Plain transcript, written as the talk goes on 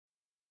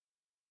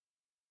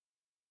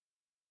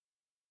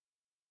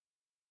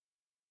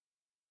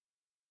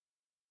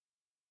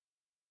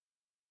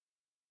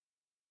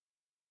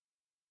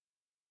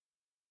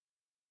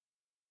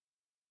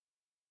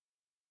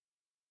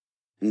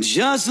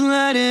Just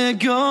let it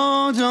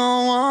go,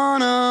 don't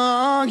wanna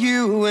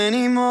argue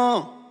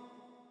anymore.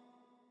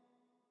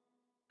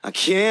 I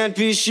can't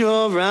be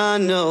sure I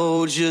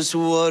know just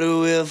what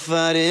we're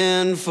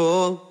fighting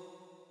for.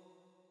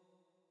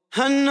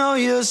 I know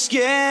you're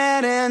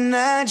scared and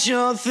that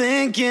you're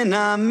thinking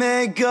I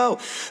may go.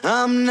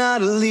 I'm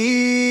not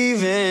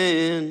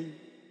leaving,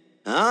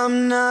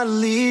 I'm not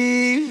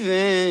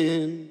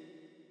leaving.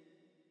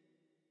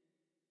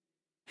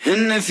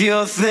 And if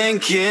you're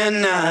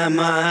thinking I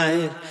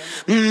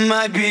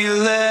might be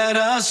led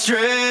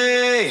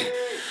astray,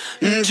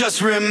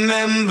 just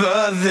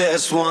remember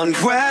this one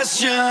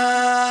question.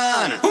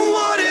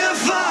 What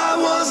if I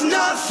was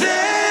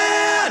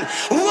nothing?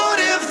 What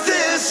if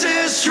this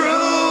is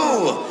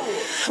true?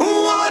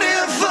 What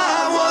if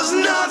I was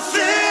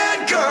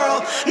nothing,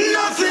 girl?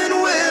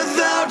 Nothing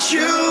without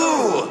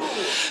you.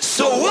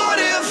 So what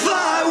if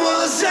I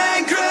was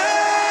angry?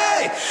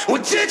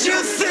 What did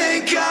you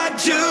think I'd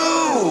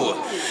do?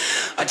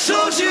 I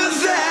told you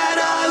that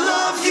I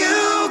love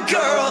you,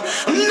 girl.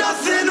 I'm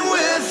nothing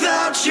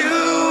without you.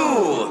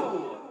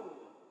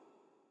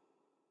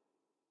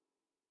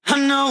 I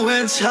know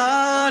it's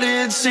hard,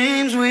 it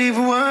seems we've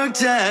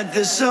worked at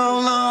this so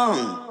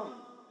long.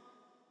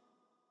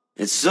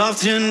 It's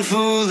often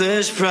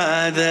foolish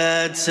pride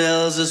that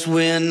tells us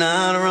we're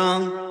not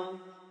wrong.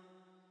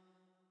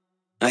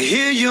 I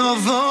hear your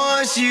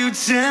voice, you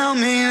tell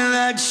me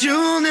that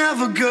you'll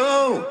never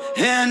go,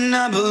 and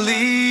I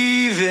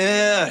believe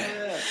it,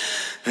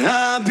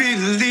 I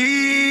believe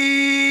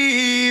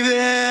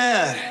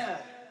it.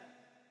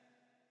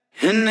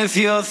 And if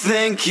you're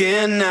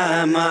thinking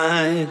I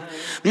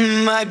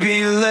might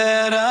be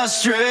led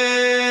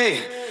astray,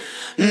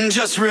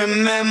 just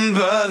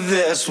remember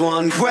this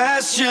one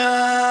question.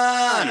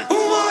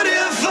 What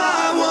if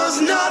I was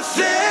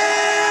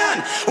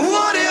nothing?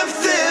 What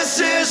if this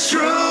is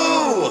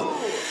true?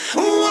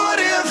 What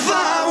if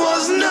I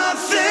was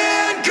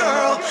nothing,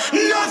 girl?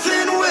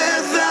 Nothing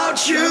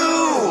without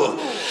you.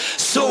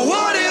 So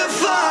what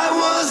if I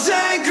was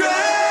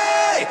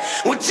angry?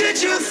 What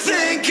did you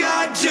think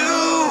I'd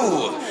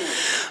do?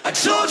 I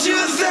told you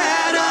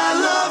that I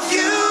love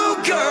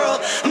you, girl.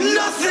 I'm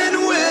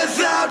nothing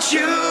without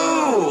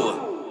you.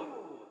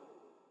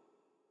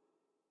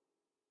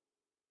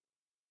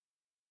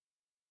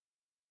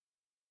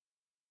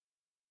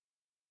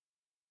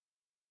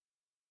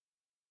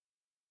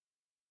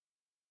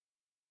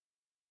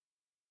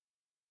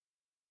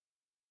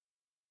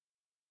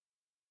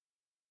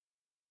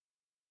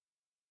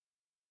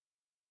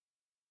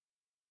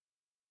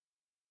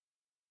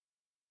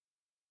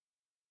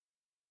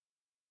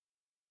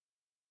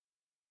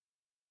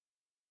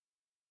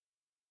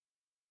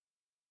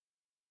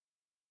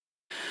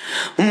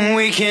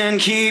 We can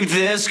keep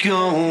this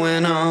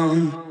going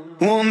on.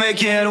 We'll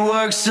make it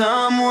work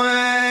some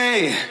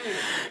way.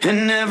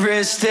 And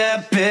every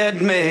step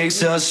it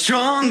makes us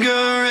stronger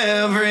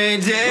every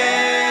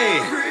day.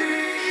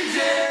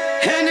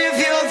 And if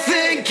you're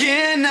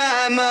thinking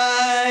I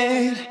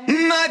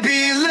might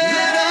be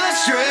led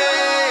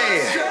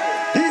astray,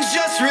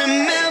 just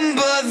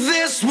remember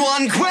this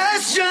one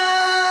question.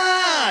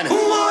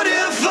 What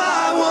if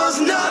I was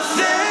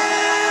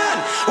nothing?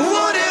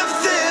 What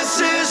if this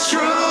is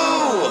true?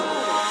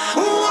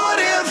 What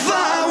if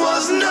I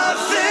was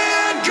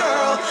nothing,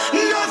 girl?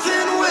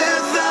 Nothing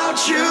without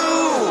you.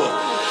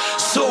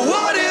 So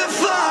what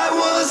if I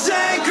was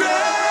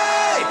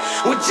angry?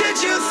 What did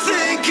you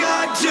think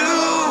I'd do?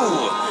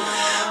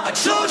 I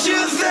told you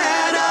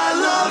that I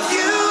love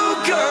you,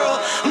 girl.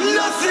 I'm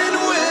nothing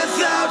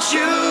without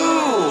you.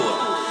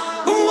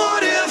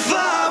 What if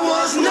I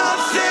was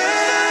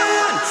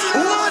nothing?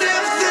 What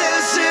if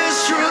this is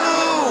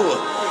true?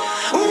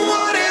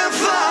 What if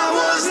I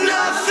was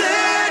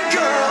nothing,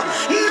 girl?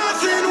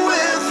 Nothing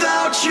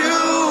without you.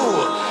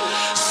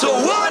 So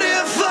what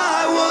if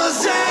I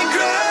was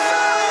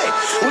angry?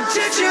 What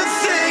did you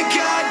think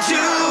I'd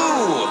do?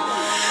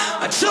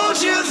 I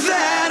told you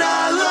that